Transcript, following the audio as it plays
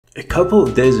A couple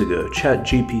of days ago,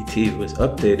 ChatGPT was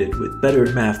updated with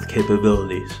better math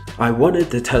capabilities. I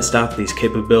wanted to test out these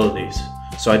capabilities,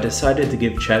 so I decided to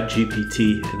give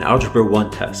ChatGPT an Algebra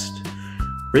 1 test,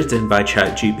 written by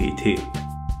ChatGPT.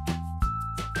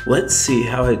 Let's see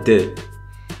how it did.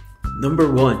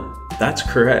 Number 1, that's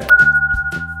correct.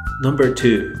 Number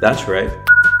 2, that's right.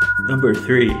 Number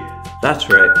 3, that's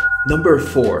right. Number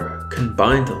 4,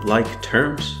 combined like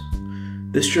terms?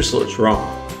 This just looks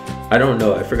wrong. I don't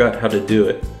know, I forgot how to do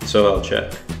it, so I'll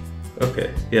check.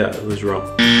 Okay, yeah, it was wrong.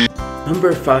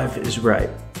 Number 5 is right.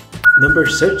 Number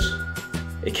 6,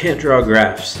 it can't draw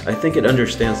graphs. I think it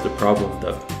understands the problem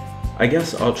though. I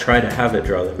guess I'll try to have it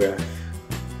draw the graph.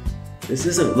 This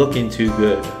isn't looking too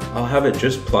good. I'll have it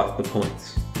just plot the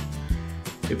points.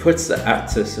 It puts the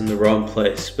axis in the wrong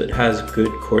place, but has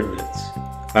good coordinates.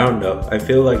 I don't know, I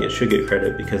feel like it should get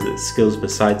credit because its skills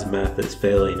besides math it's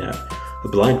failing at. A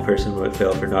blind person would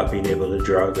fail for not being able to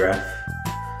draw a graph.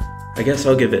 I guess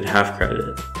I'll give it half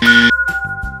credit.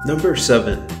 Number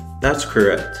 7, that's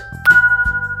correct.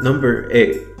 Number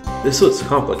 8, this looks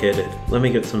complicated. Let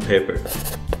me get some paper.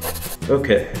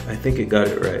 Okay, I think it got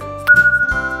it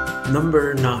right.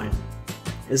 Number 9,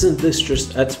 isn't this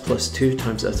just x plus 2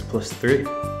 times x plus 3?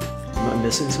 Am I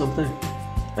missing something?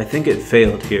 I think it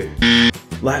failed here.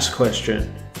 Last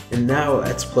question. And now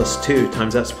x plus 2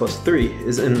 times x plus 3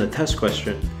 is in the test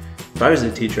question. If I was a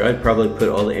teacher, I'd probably put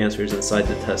all the answers inside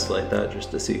the test like that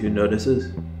just to see who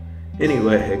notices.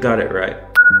 Anyway, it got it right.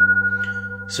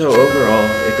 So overall,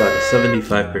 it got a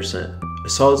 75%. A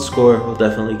solid score will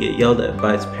definitely get yelled at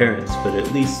by its parents, but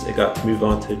at least it got to move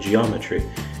on to geometry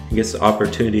and gets the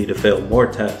opportunity to fail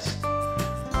more tests.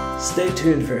 Stay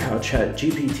tuned for how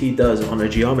ChatGPT does on a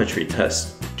geometry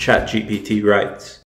test. ChatGPT writes.